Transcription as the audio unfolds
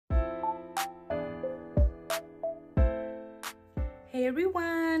Hey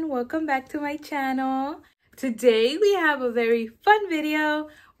everyone, welcome back to my channel. Today we have a very fun video.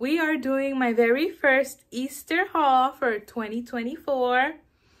 We are doing my very first Easter haul for 2024.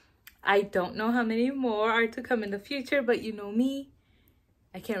 I don't know how many more are to come in the future, but you know me,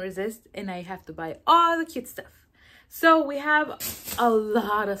 I can't resist and I have to buy all the cute stuff. So we have a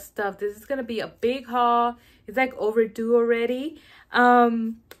lot of stuff. This is gonna be a big haul. It's like overdue already.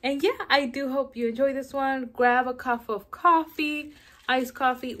 And yeah, I do hope you enjoy this one. Grab a cup of coffee, iced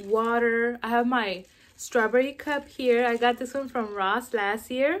coffee, water. I have my strawberry cup here. I got this one from Ross last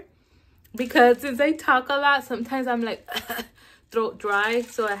year because since I talk a lot, sometimes I'm like throat dry.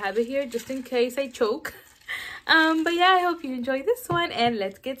 So I have it here just in case I choke. But yeah, I hope you enjoy this one and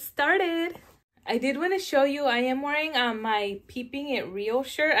let's get started. I did want to show you, I am wearing my Peeping It Real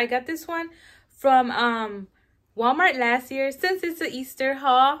shirt. I got this one from Walmart last year. Since it's an Easter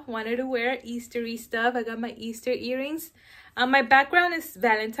haul, wanted to wear Eastery stuff. I got my Easter earrings. My background is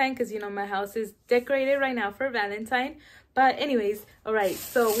Valentine because, you know, my house is decorated right now for Valentine. But anyways, all right,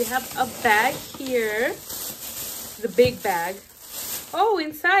 so we have a bag here, the big bag. Oh,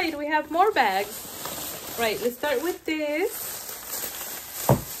 inside we have more bags. Right, let's start with this.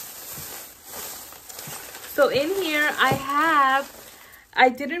 So in here I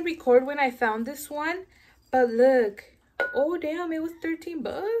didn't record when I found this one. But look, oh damn, it was 13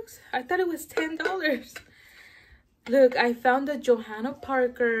 bucks. I thought it was $10. Look, I found the Johanna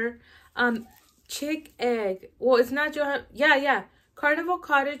Parker chick egg. Well, it's not Johanna. Yeah, Carnival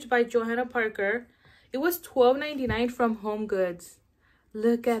Cottage by Johanna Parker. It was $12.99 from Home Goods.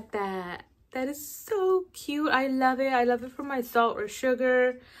 Look at that. That is so cute. I love it. I love it for my salt or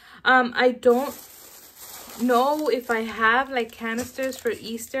sugar. I don't know if I have like canisters for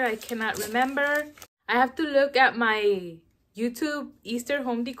Easter. I cannot remember. I have to look at my YouTube Easter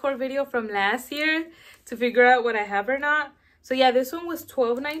home decor video from last year to figure out what I have or not. So yeah, this one was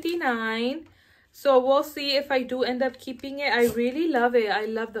 $12.99. So we'll see if I do end up keeping it. I really love it. I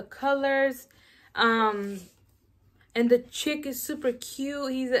love the colors. And the chick is super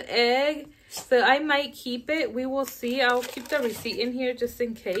cute. He's an egg. So I might keep it. We will see. I'll keep the receipt in here just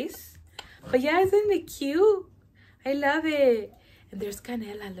in case. But yeah, isn't it cute? I love it. And there's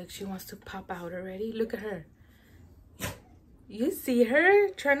Canela. Look, she wants to pop out already. Look at her. You see her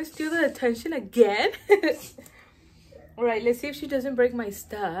trying to steal the attention again? All right, let's see if she doesn't break my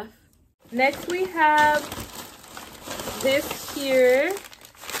stuff. Next, we have this here.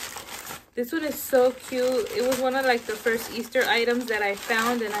 This one is so cute. It was one of like the first Easter items that I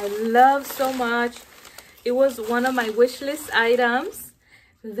found and I love so much. It was one of my wish list items.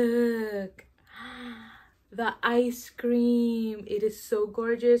 Look. The ice cream, it is so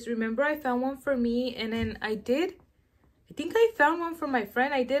gorgeous. Remember I found one for me and then I think I found one for my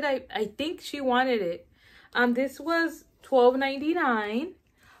friend. I think she wanted it. This was $12.99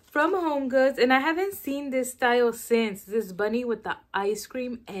 from Home Goods and I haven't seen this style since. This bunny with the ice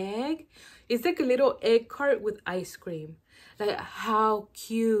cream egg. It's like a little egg cart with ice cream. Like how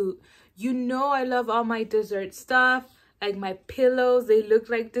cute. You know I love all my dessert stuff. Like my pillows, they look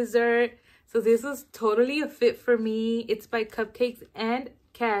like dessert. So this was totally a fit for me. It's by Cupcakes and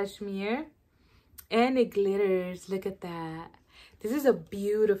Cashmere. And it glitters. Look at that. This is a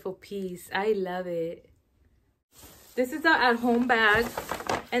beautiful piece. I love it. This is the at-home bag.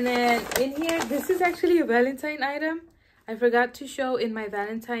 And then in here, this is actually a Valentine item. I forgot to show in my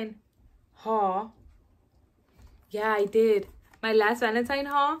Valentine haul. Yeah, I did. My last Valentine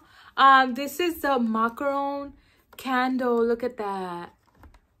haul. This is the macaron candle. Look at that.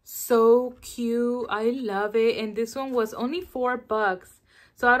 So cute. I love it. And this one was only $4.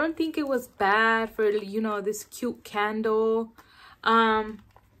 So I don't think it was bad for, you know, this cute candle. Let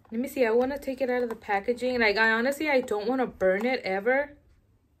me see. I want to take it out of the packaging. Like, I don't want to burn it ever.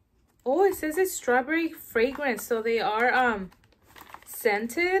 Oh, it says it's strawberry fragrance. So they are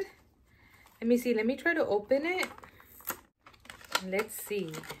scented. Let me see. Let me try to open it. Let's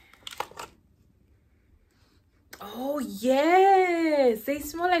see. Oh, yes. They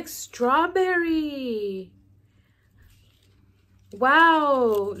smell like strawberry.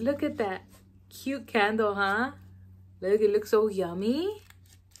 Wow. Look at that. Cute candle, huh? Look, it looks so yummy.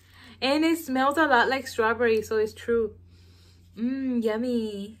 And it smells a lot like strawberry, so it's true.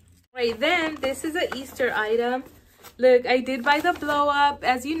 Yummy. Right, then, this is an Easter item. Look, I did buy the blow up.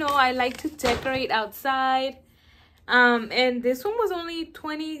 As you know, I like to decorate outside. And this one was only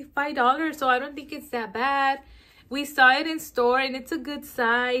 $25, so I don't think it's that bad. We saw it in store and it's a good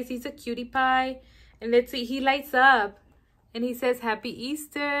size. He's a cutie pie. And let's see, he lights up. And he says, Happy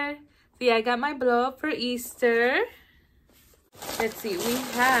Easter. So yeah, I got my blow up for Easter. Let's see, we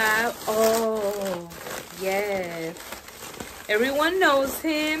have, oh, yes. Everyone knows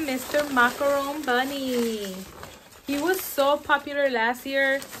him, Mr. Macaron Bunny. He was so popular last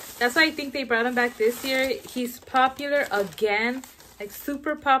year. That's why I think they brought him back this year. He's popular again, like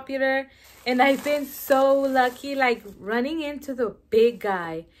super popular. And I've been so lucky, like running into the big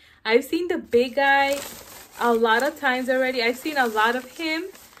guy. I've seen the big guy a lot of times already. I've seen a lot of him,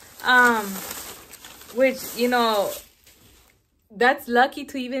 which, you know, that's lucky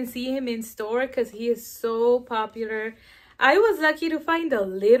to even see him in store because he is so popular. I was lucky to find the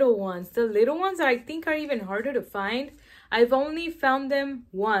little ones. The little ones I think are even harder to find. I've only found them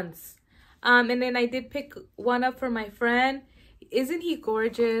once. And then I did pick one up for my friend. Isn't he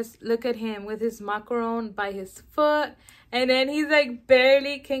gorgeous? Look at him with his macaron by his foot. And then he's like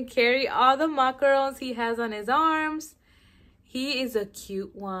barely can carry all the macarons he has on his arms. He is a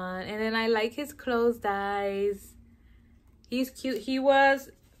cute one. And then I like his closed eyes. He's cute. He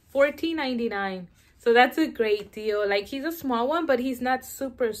was $14.99. So that's a great deal. Like, he's a small one, but he's not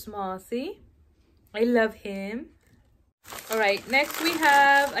super small. See? I love him. All right, next we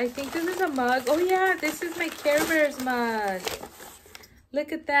have, I think this is a mug. Oh yeah, this is my Care Bears mug.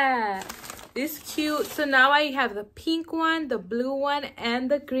 Look at that. This is cute. So now I have the pink one, the blue one,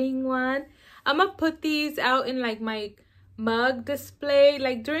 and the green one. I'm gonna put these out in like my mug display,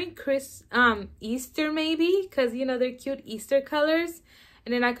 like during Easter maybe, because you know they're cute Easter colors.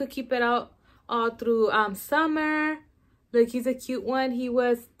 And then I could keep it out all through summer. Look, he's a cute one. He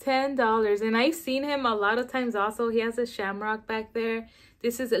was $10, and I've seen him a lot of times also. He has a shamrock back there.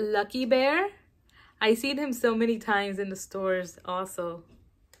 This is a Lucky Bear. I've seen him so many times in the stores also.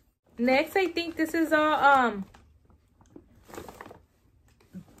 Next, I think this is all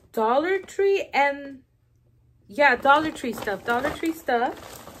Dollar Tree and yeah, Dollar Tree stuff. Dollar Tree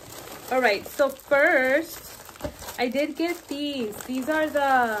stuff. All right, so first I did get these. These are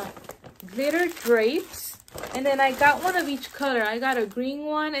the glitter drapes. And then I got one of each color. I got a green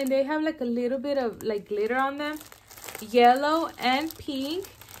one, and they have like a little bit of like glitter on them. Yellow and pink.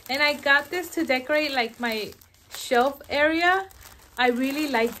 And I got this to decorate like my shelf area. I really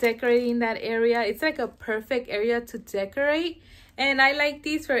like decorating that area. It's like a perfect area to decorate. And I like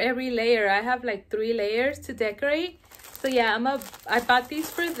these for every layer. I have like 3 layers to decorate. So yeah, I bought these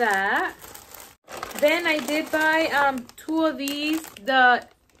for that. Then I did buy 2 of these. The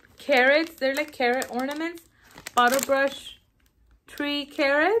carrots, they're like carrot ornaments, bottle brush tree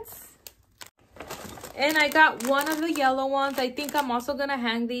carrots. And I got one of the yellow ones. I think I'm also gonna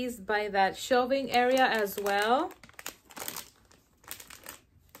hang these by that shelving area as well.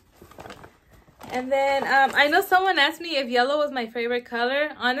 And then I know someone asked me if yellow was my favorite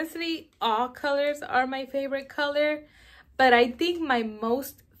color. Honestly, all colors are my favorite color, but I think my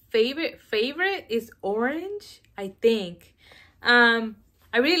most favorite is orange. I think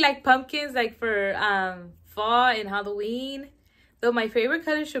I really like pumpkins, like for fall and Halloween. Though my favorite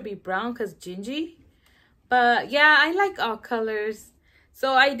color should be brown because gingy. But yeah, I like all colors.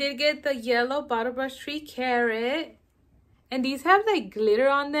 So I did get the yellow bottle brush tree carrot. And these have like glitter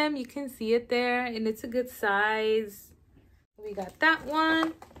on them. You can see it there. And it's a good size. We got that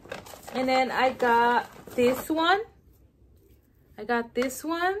one. And then I got this one. I got this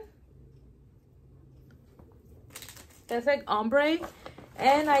one. That's like ombre.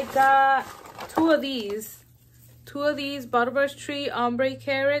 And I got 2 of these. 2 of these bottle brush tree ombre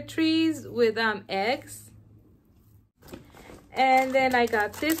carrot trees with eggs. And then I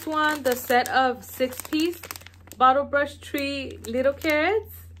got this one, the set of 6-piece bottle brush tree little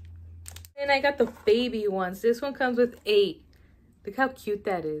carrots. And I got the baby ones. This one comes with 8. Look how cute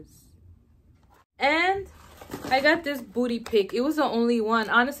that is. And I got this booty pick. It was the only one.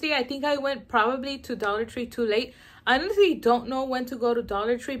 Honestly, I think I went probably to Dollar Tree too late. I honestly don't know when to go to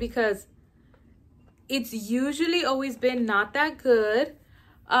Dollar Tree because it's usually always been not that good.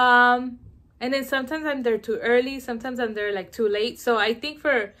 And then sometimes I'm there too early. Sometimes I'm there like too late. So I think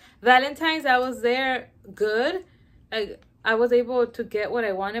for Valentine's, I was there good. Like, I was able to get what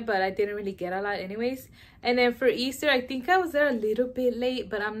I wanted, but I didn't really get a lot anyways. And then for Easter, I think I was there a little bit late,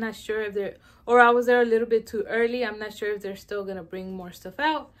 but I'm not sure if they're, or I was there a little bit too early. I'm not sure if they're still gonna bring more stuff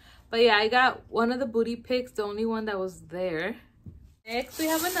out. But yeah, I got one of the booty picks, the only one that was there. Next, we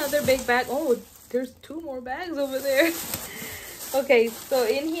have another big bag. Oh, there's 2 more bags over there. Okay, so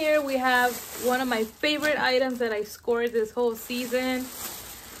in here we have one of my favorite items that I scored this whole season.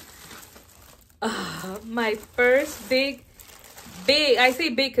 My first big, I say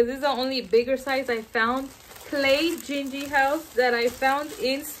big because this is the only bigger size I found. Clay Gingy House that I found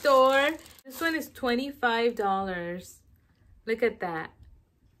in store. This one is $25. Look at that.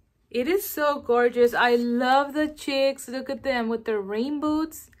 It is so gorgeous. I love the chicks. Look at them with their rain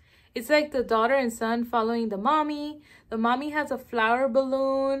boots. It's like the daughter and son following the mommy. The mommy has a flower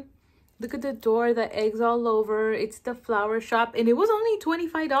balloon. Look at the door, the eggs all over. It's the flower shop. And it was only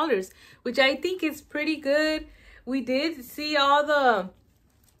 $25, which I think is pretty good. We did see all the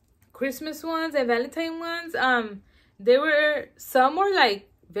Christmas ones and Valentine ones. Some were like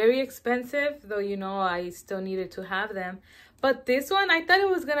very expensive, though, you know, I still needed to have them. But this one, I thought it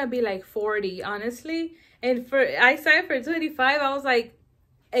was gonna be like 40, honestly. And I saw it for 25. I was like,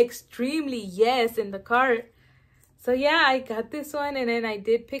 extremely yes in the cart. So yeah, I got this one, and then I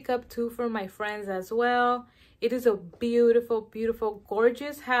did pick up 2 for my friends as well. It is a beautiful, beautiful,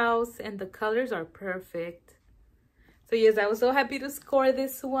 gorgeous house, and the colors are perfect. So yes, I was so happy to score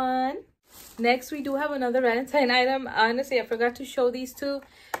this one. Next, we do have another Valentine item. Honestly, I forgot to show these 2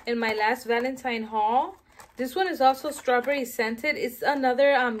 in my last Valentine haul. This one is also strawberry scented. It's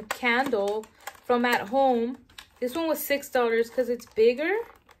another candle from at home. This one was $6 because it's bigger.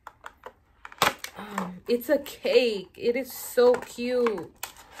 It's a cake. It is so cute.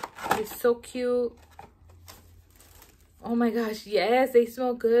 It's so cute. Oh my gosh, yes, they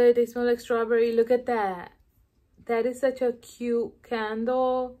smell good. They smell like strawberry. Look at that. That is such a cute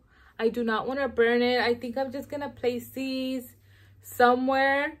candle. I do not want to burn it. I think I'm just gonna place these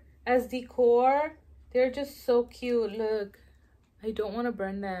somewhere as decor. They're just so cute. Look, I don't want to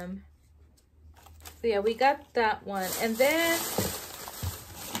burn them. So yeah, we got that one. And then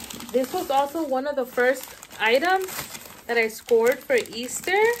this was also one of the first items that I scored for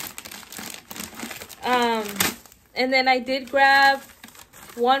Easter. And then I did grab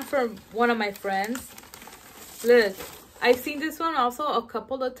one from one of my friends. Look, I've seen this one also a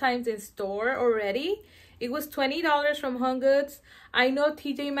couple of times in store already. It was $20 from HomeGoods. I know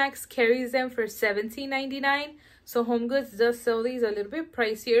TJ Maxx carries them for $17.99. So HomeGoods does sell these a little bit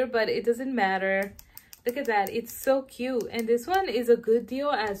pricier, but it doesn't matter. Look at that. It's so cute. And this one is a good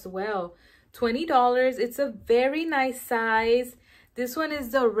deal as well. $20. It's a very nice size. This one is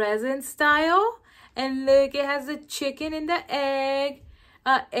the resin style. And look, it has the chicken and the egg.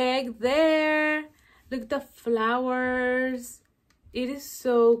 Egg there. Look at the flowers. It is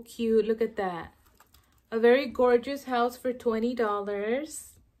so cute. Look at that. A very gorgeous house for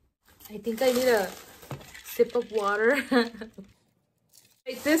 $20. I think I need a sip of water.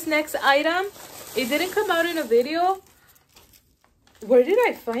 This next item, it didn't come out in a video. Where did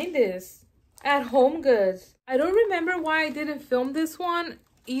I find this? At HomeGoods. I don't remember why I didn't film this one.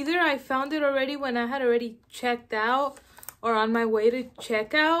 Either I found it already when I had already checked out or on my way to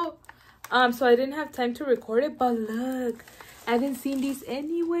check out. So I didn't have time to record it. But look, I haven't seen these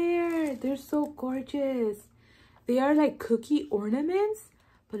anywhere. They're so gorgeous. They are like cookie ornaments.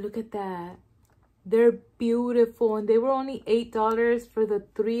 But look at that. They're beautiful, and they were only $8 for the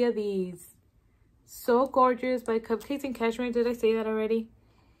 3 of these. So gorgeous. By Cupcakes and Cashmere. Did I say that already?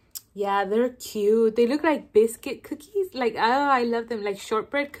 Yeah, they're cute. They look like biscuit cookies. Like, oh, I love them. Like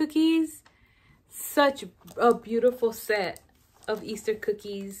shortbread cookies. Such a beautiful set of Easter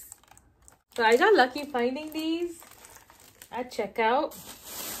cookies. So I got lucky finding these at checkout.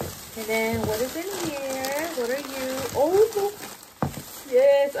 And then what is in here? What are you? Oh,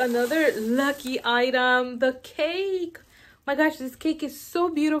 yes, another lucky item. The cake. My gosh, this cake is so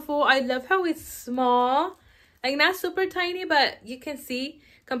beautiful. I love how it's small. Like, not super tiny, but you can see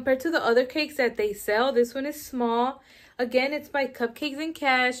compared to the other cakes that they sell, this one is small. Again, it's by Cupcakes and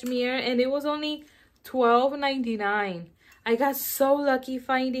Cashmere, and it was only $12.99. I got so lucky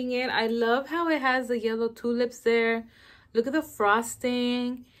finding it. I love how it has the yellow tulips there. Look at the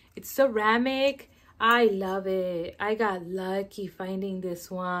frosting. It's ceramic. I love it. I got lucky finding this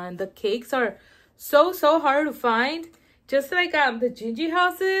one. The cakes are so hard to find. Just like the Gingy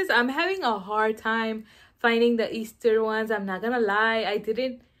houses, I'm having a hard time finding the Easter ones. I'm not gonna lie.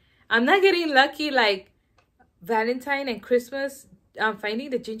 I'm not getting lucky like Valentine and Christmas.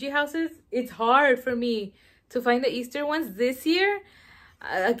 Finding the Gingy houses, it's hard for me to find the Easter ones this year.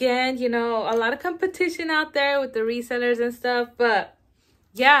 Again, you know, a lot of competition out there with the resellers and stuff, but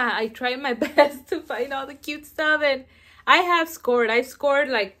yeah, I tried my best to find all the cute stuff, and I've scored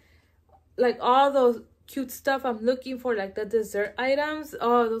like all those cute stuff I'm looking for, like the dessert items.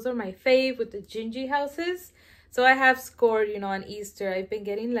 Oh, those are my fave with the Gingy houses. So I have scored, you know, on Easter. I've been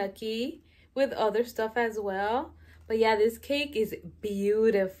getting lucky with other stuff as well. But yeah, this cake is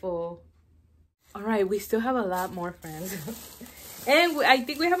beautiful. All right, we still have a lot more, friends. And I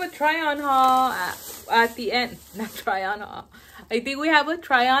think we have a try-on haul at the end. Not try-on haul. I think we have a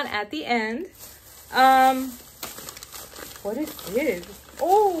try-on at the end. What is this?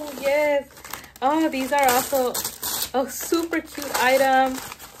 Oh, yes. Oh, these are also a super cute item.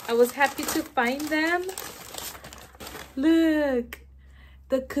 I was happy to find them. Look.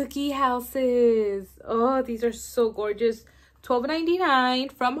 the cookie houses. Oh, these are so gorgeous.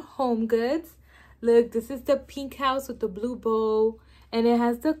 $12.99 from Home Goods. Look, this is the pink house with the blue bow. And it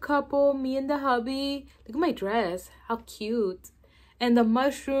has the couple, me and the hubby. Look at my dress. How cute. And the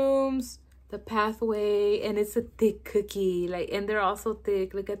mushrooms, the pathway, and it's a thick cookie. Like, and they're also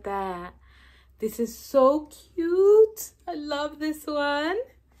thick. Look at that. This is so cute. I love this one.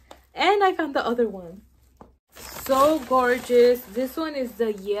 And I found the other one. So gorgeous. This one is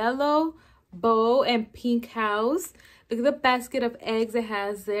the yellow bow and pink house. Look at the basket of eggs it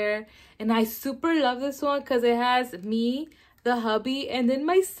has there. And I super love this one because it has me, the hubby, and then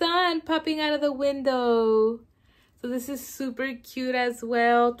my son popping out of the window. So this is super cute as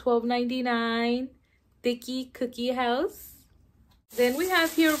well. $12.99. Thicky cookie house. Then we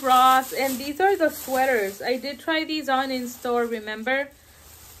have here Ross, and these are the sweaters. I did try these on in store, remember?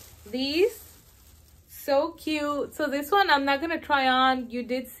 These, so cute. So this one I'm not gonna try on. You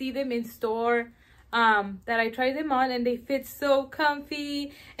did see them in store, that I tried them on, and they fit so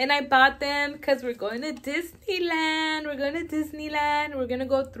comfy. And I bought them because we're going to Disneyland. We're gonna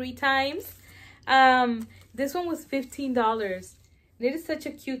go 3 times. This one was $15. It is such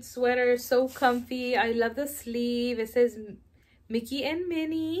a cute sweater, so comfy. I love the sleeve. It says Mickey and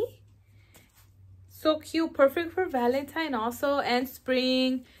Minnie. So cute, perfect for Valentine also, and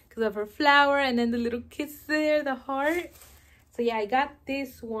spring because of her flower, and then the little kiss there, the heart. So yeah, I got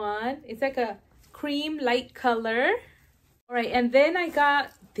this one. It's like a cream light color. All right, and then I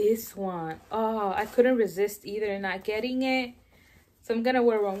got this one. Oh, I couldn't resist either not getting it. So I'm gonna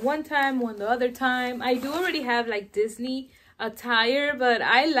wear one time, one the other time. I do already have like Disney attire, but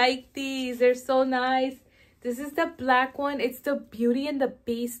I like these. They're so nice. This is the black one. It's the Beauty and the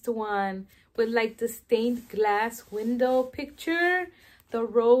Beast one with like the stained glass window picture, the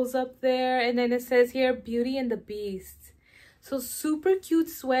rose up there, and then it says here Beauty and the Beast. So super cute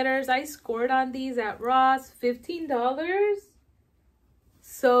sweaters. I scored on these at Ross. $15.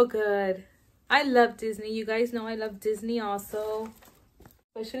 So good. I love Disney. You guys know I love Disney also.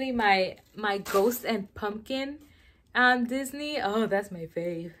 Especially my Ghost and Pumpkin Disney. Oh, that's my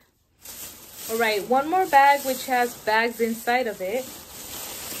fave. All right, one more bag which has bags inside of it.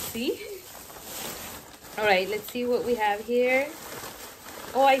 See? All right, let's see what we have here.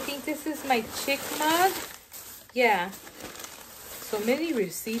 Oh, I think this is my chick mug. Yeah. So many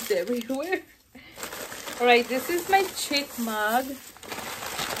receipts everywhere. All right, this is my chick mug.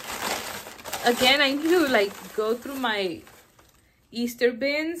 Again, I need to like go through my Easter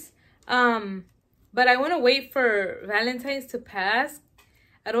bins. But I want to wait for Valentine's to pass.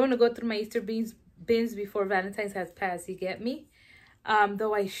 I don't want to go through my Easter bins before Valentine's has passed. You get me?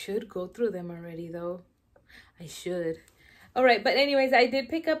 Though I should go through them already, though. I should. All right, but anyways, I did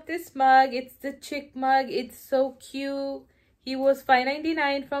pick up this mug. It's the chick mug. It's so cute. He was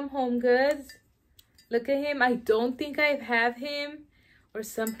 $5.99 from Home Goods. Look at him. I don't think I have him or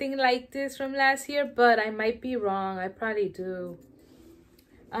something like this from last year, but I might be wrong. I probably do.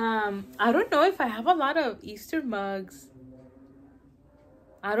 I don't know if I have a lot of Easter mugs.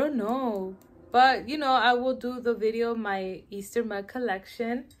 I don't know, but you know, I will do the video of my Easter mug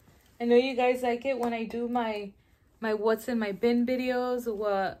collection. I know you guys like it when I do my what's in my bin videos,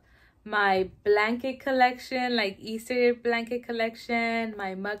 what my blanket collection, like Easter blanket collection,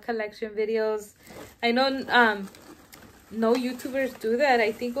 my mug collection videos. I know no YouTubers do that.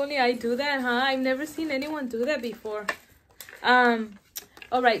 I think only I do that, huh? I've never seen anyone do that before.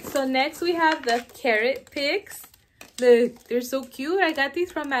 All right, so next we have the carrot picks. Look, they're so cute. I got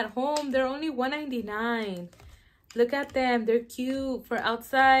these from at home. They're only $1.99. Look at them. They're cute for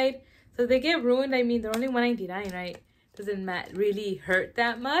outside. So they get ruined. I mean, they're only $1.99, right? Doesn't really hurt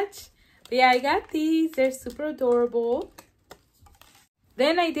that much. But yeah, I got these. They're super adorable.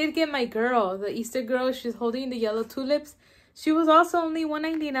 Then I did get my girl, the Easter girl. She's holding the yellow tulips. She was also only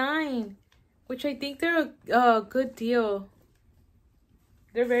 $1.99, which I think they're a good deal.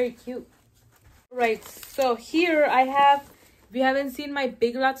 They're very cute. Right, so here I have, if you haven't seen my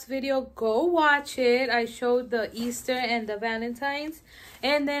Big Lots video, go watch it. I showed the Easter and the Valentine's,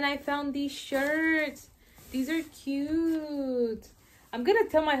 and then I found these shirts. These are cute. I'm gonna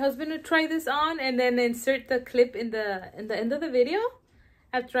tell my husband to try this on and then insert the clip in the end of the video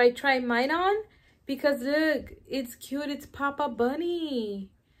after I try mine on, because look, it's cute. It's Papa Bunny.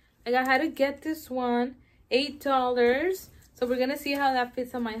 Like, I had to get this one, $8. So we're gonna see how that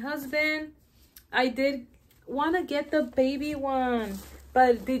fits on my husband. I did want to get the baby one,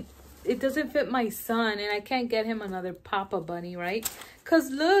 but it doesn't fit my son, and I can't get him another Papa Bunny, right?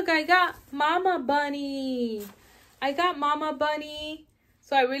 Because look, I got Mama Bunny.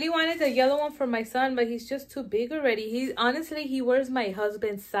 So I really wanted the yellow one for my son, but he's just too big already. Honestly, he wears my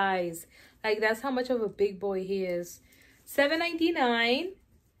husband's size. Like, that's how much of a big boy he is. $7.99.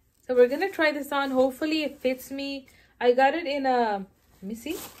 So we're gonna try this on. Hopefully it fits me. I got it in a, let me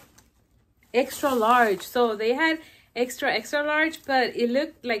see, extra large. So they had extra large, but it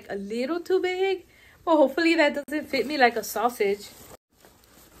looked like a little too big. Well, hopefully that doesn't fit me like a sausage.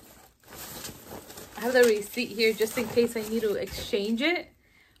 I have the receipt here just in case I need to exchange it.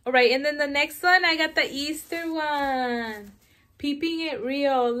 All right, and then the next one, I got the Easter one. Peeping It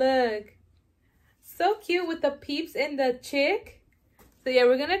Real, look. So cute with the peeps and the chick. So yeah,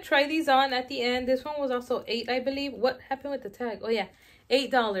 we're gonna try these on at the end. This one was also $8, I believe. What happened with the tag? Oh yeah,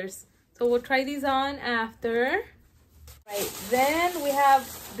 $8. So we'll try these on after. Right, then we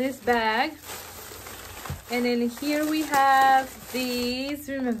have this bag. And in here we have these.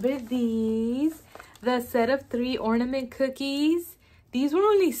 Remember these? The set of 3 ornament cookies. These were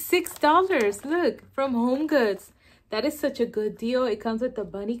only $6. Look, from Home Goods. That is such a good deal. It comes with the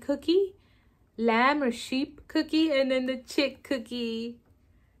bunny cookie, lamb or sheep cookie, and then the chick cookie.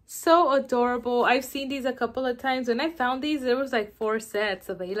 So adorable. I've seen these a couple of times. When I found these, there was like 4 sets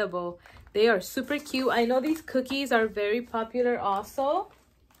available. They are super cute. I know these cookies are very popular also.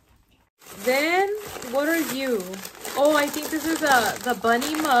 Then, what are you? Oh, I think this is the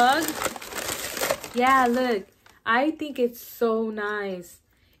bunny mug. Yeah, look. I think it's so nice.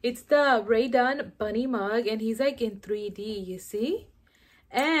 It's the Ray Dunn bunny mug, and he's like in 3D, you see?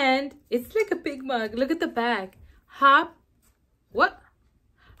 And it's like a big mug. Look at the back. Hop. What?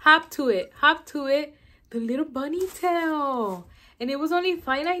 Hop to it. Hop to it. The little bunny tail. And it was only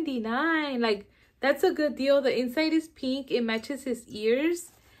 $5.99. Like, that's a good deal. The inside is pink. It matches his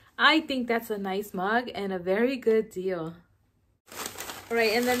ears. I think that's a nice mug and a very good deal. All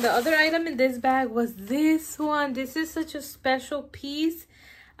right, and then the other item in this bag was this one. This is such a special piece.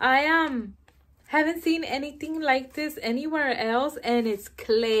 I haven't seen anything like this anywhere else, and it's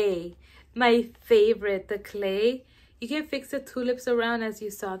clay. My favorite, the clay. You can fix the tulips around as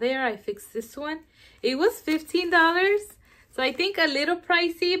you saw there. I fixed this one. It was $15. So I think a little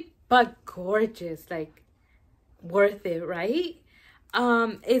pricey, but gorgeous. Like, worth it, right?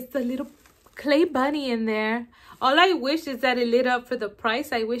 It's the little clay bunny in there. All I wish is that it lit up for the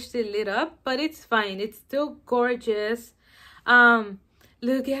price. I wish it lit up, but it's fine. It's still gorgeous.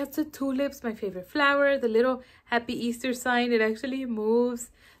 Look, it has the tulips, my favorite flower, the little happy Easter sign. It actually moves.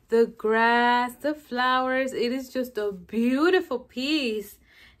 The grass, the flowers. It is just a beautiful piece.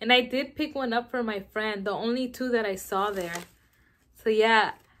 And I did pick one up for my friend, the only 2 that I saw there. So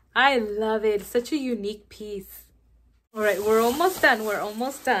yeah, I love it. It's such a unique piece. All right, we're almost done. We're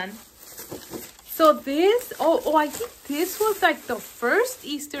almost done. So this, I think this was like the first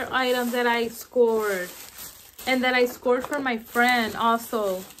Easter item that I scored. And that I scored for my friend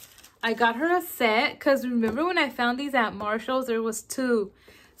also. I got her a set because remember when I found these at Marshall's, there was 2.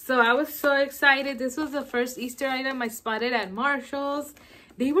 So I was so excited. This was the first Easter item I spotted at Marshall's.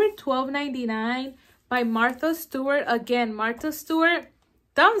 They were $12.99 by Martha Stewart. Again, Martha Stewart,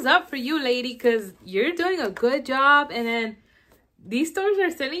 thumbs up for you, lady, because you're doing a good job. And then these stores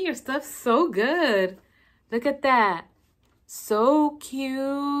are selling your stuff so good. Look at that. So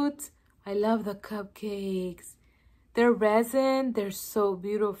cute. I love the cupcakes. They're resin. They're so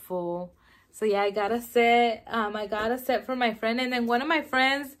beautiful. So yeah, I got a set. I got a set for my friend. And then one of my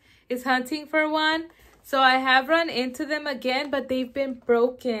friends is hunting for one. So I have run into them again, but they've been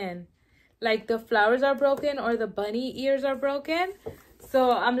broken. Like the flowers are broken or the bunny ears are broken.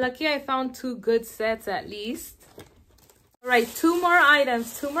 So I'm lucky I found 2 good sets at least. All right, 2 more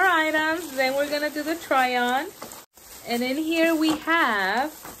items. 2 more items. Then we're going to do the try on. And in here we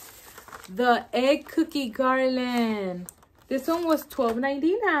have the egg cookie garland. This one was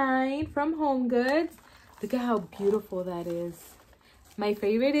 $12.99 from Home Goods. Look at how beautiful that is. My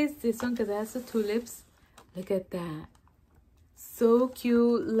favorite is this one because it has the tulips. Look at that. So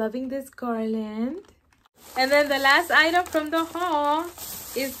cute. Loving this garland. And then the last item from the haul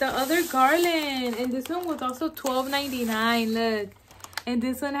is the other garland. And this one was also $12.99. Look. And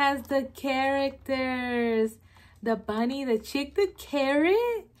this one has the characters. The bunny, the chick, the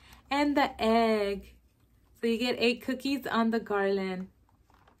carrot, and the egg. So you get 8 cookies on the garland.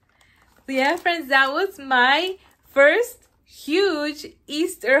 So yeah, friends, that was my first huge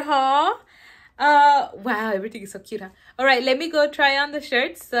Easter haul. Wow, everything is so cute, huh? All right, let me go try on the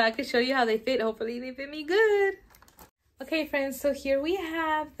shirts so I can show you how they fit. Hopefully they fit me good. Okay, friends, so here we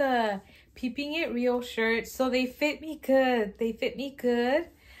have the Peeping It Real shirt. So they fit me good. They fit me good.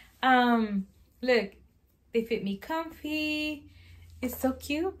 Look, they fit me comfy. It's so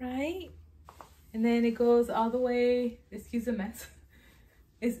cute, right? And then it goes all the way, excuse the mess,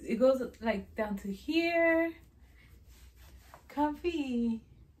 It goes like down to here. Comfy.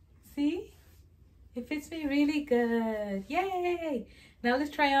 See? It fits me really good. Yay! Now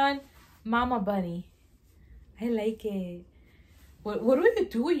let's try on Mama Bunny. I like it. What do you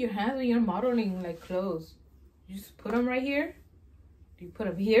do with your hands when you're modeling like clothes? You just put them right here? Do you put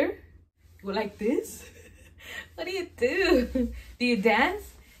them here? You go like this? What do you do? Do you dance?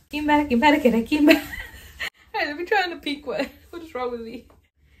 Kimba, kimba, kimba, kimba. Alright, let me try on the pink one. What is wrong with me?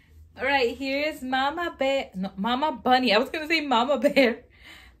 Alright, here's Mama Bear. No, Mama Bunny. I was gonna say Mama Bear.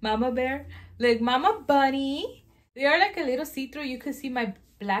 Mama Bear. Look, Mama Bunny. They are like a little see-through. You can see my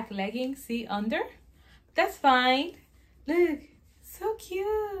black leggings. See under? That's fine. Look, so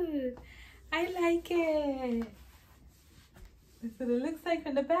cute. I like it. That's what it looks like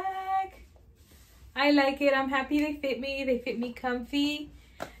from the back. I like it. I'm happy they fit me. They fit me comfy.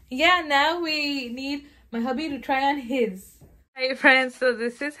 Yeah, now we need my hubby to try on his. Alright, friends, so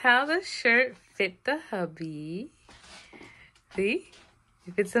this is how the shirt fit the hubby. See?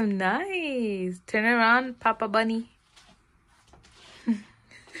 It fits him nice. Turn around, Papa Bunny.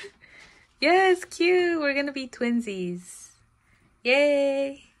 Yes, cute. We're gonna be twinsies.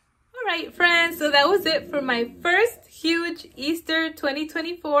 Yay. Alright, friends, so that was it for my first huge Easter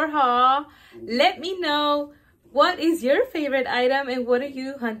 2024 haul. Let me know, what is your favorite item and what are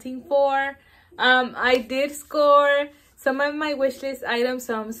you hunting for? I did score some of my wishlist items,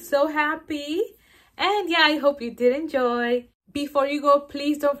 so I'm so happy. And yeah, I hope you did enjoy. Before you go,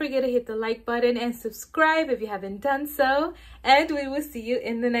 please don't forget to hit the like button and subscribe if you haven't done so. And we will see you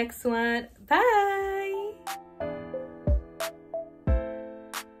in the next one. Bye!